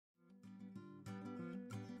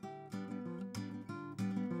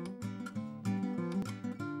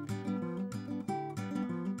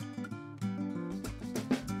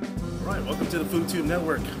Alright, welcome to the FoodTube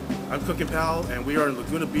Network. I'm Cooking Pal, and we are in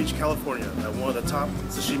Laguna Beach, California, at one of the top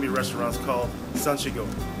sashimi restaurants called Shi Go.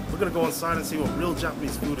 We're going to go inside and see what real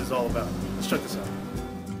Japanese food is all about. Let's check this out.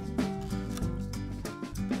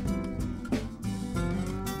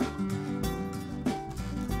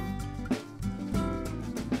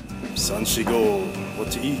 Shi Go,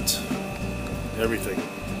 what to eat, everything.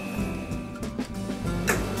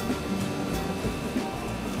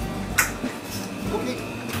 Okay,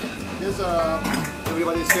 here's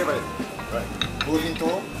everybody's favorite, Right. bluefin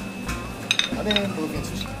to, and then bluefin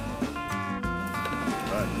sushi.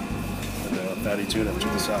 Right. And fatty tuna,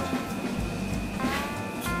 check this out.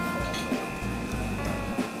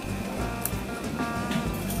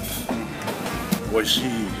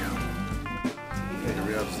 Oishii. Okay, here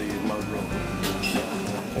we have the mug roll.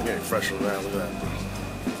 Okay, fresh from that, look at that.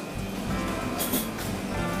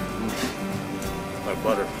 Like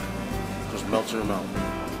butter. Just melts in your mouth.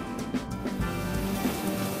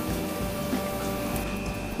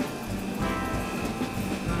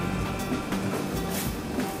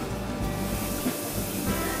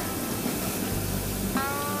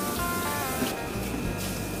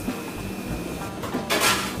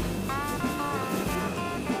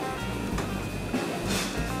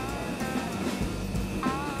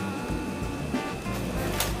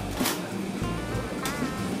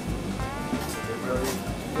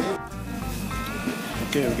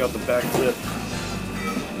 Okay, we got the back flip.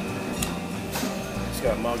 It's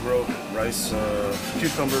got maguro, rice,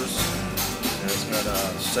 cucumbers, and it's got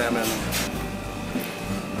salmon.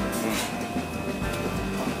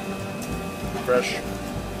 Fresh,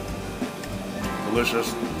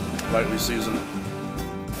 delicious, lightly seasoned.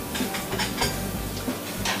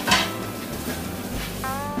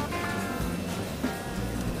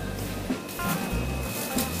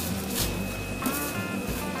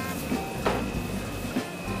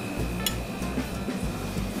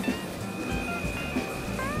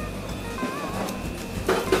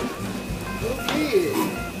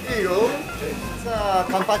 Here you go. It's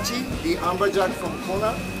kanpachi, the amberjack from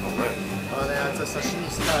Kona. Alright. It's a sashimi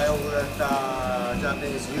style with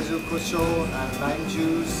Japanese yuzu kosho and lime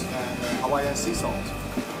juice and Hawaiian sea salt.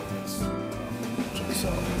 Check this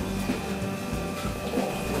out.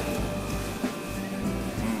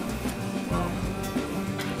 Wow.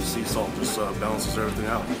 Sea salt just balances everything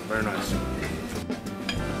out. Very nice.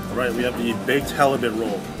 Alright, we have the baked halibut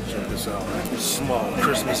roll. Check this out. Small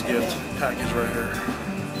Christmas gift package right here.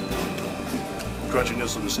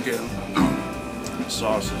 Crunchiness of the skin.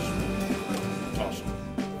 Sauce is awesome.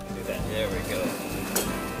 There we go.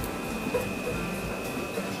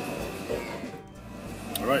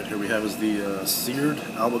 Alright, here we have is the seared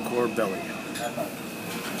albacore belly.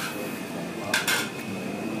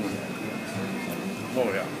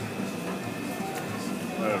 Oh yeah.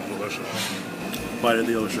 That is delicious. Bite of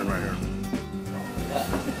the ocean right here.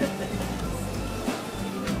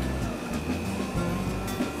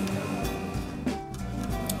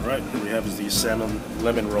 Alright, here we have is the salmon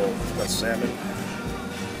lemon roll. Got salmon,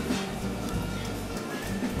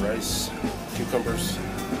 rice, cucumbers.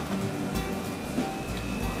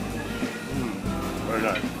 Very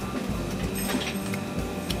nice.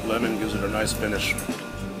 Lemon gives it a nice finish.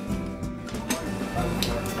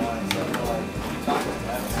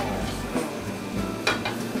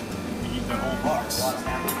 Eat that whole box.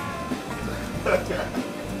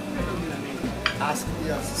 Ask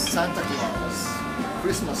Santa Claus,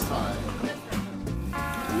 Christmas time.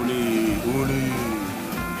 Uni, uni.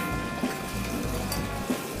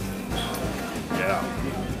 Yeah.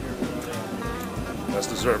 That's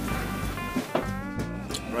dessert.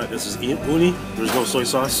 Right, this is uni. There's no soy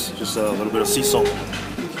sauce, just a little bit of sea salt. I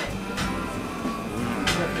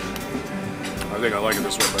think I like it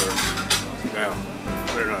this way better. Yeah,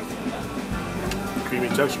 very nice. Creamy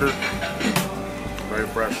texture, very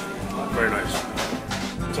fresh, very nice.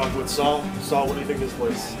 Talking with Saul. Saul, what do you think of this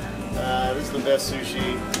place? This is the best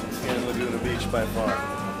sushi in Laguna Beach by far.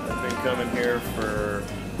 I've been coming here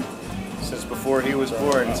since before he was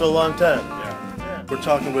born. It's a long time. Yeah. We're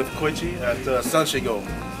talking with Koichi at Shi Go.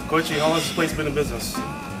 Koichi, how long has this place been in business?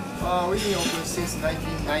 We've been open since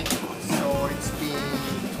 1990, so it's been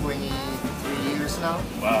 23 years now.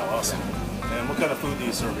 Wow, awesome. And what kind of food do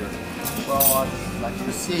you serve here? Well, like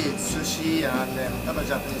you see, it's sushi and other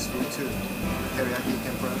Japanese food too. Teriyaki,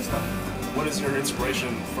 tempura and stuff. What is your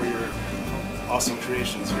inspiration for your awesome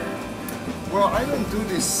creations here? Well, I don't do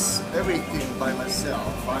this everything by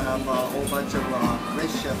myself. I have a whole bunch of great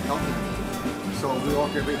chefs helping me. So we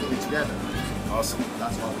work everything together. Awesome.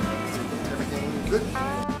 That's why we make everything good.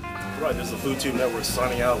 Right, this is the FoodTube Network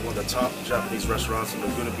signing out one of the top Japanese restaurants in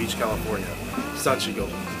Laguna Beach, California. Shi Go.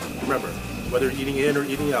 Remember, whether you're eating in or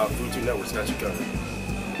eating out, FoodTube Network's got you covered.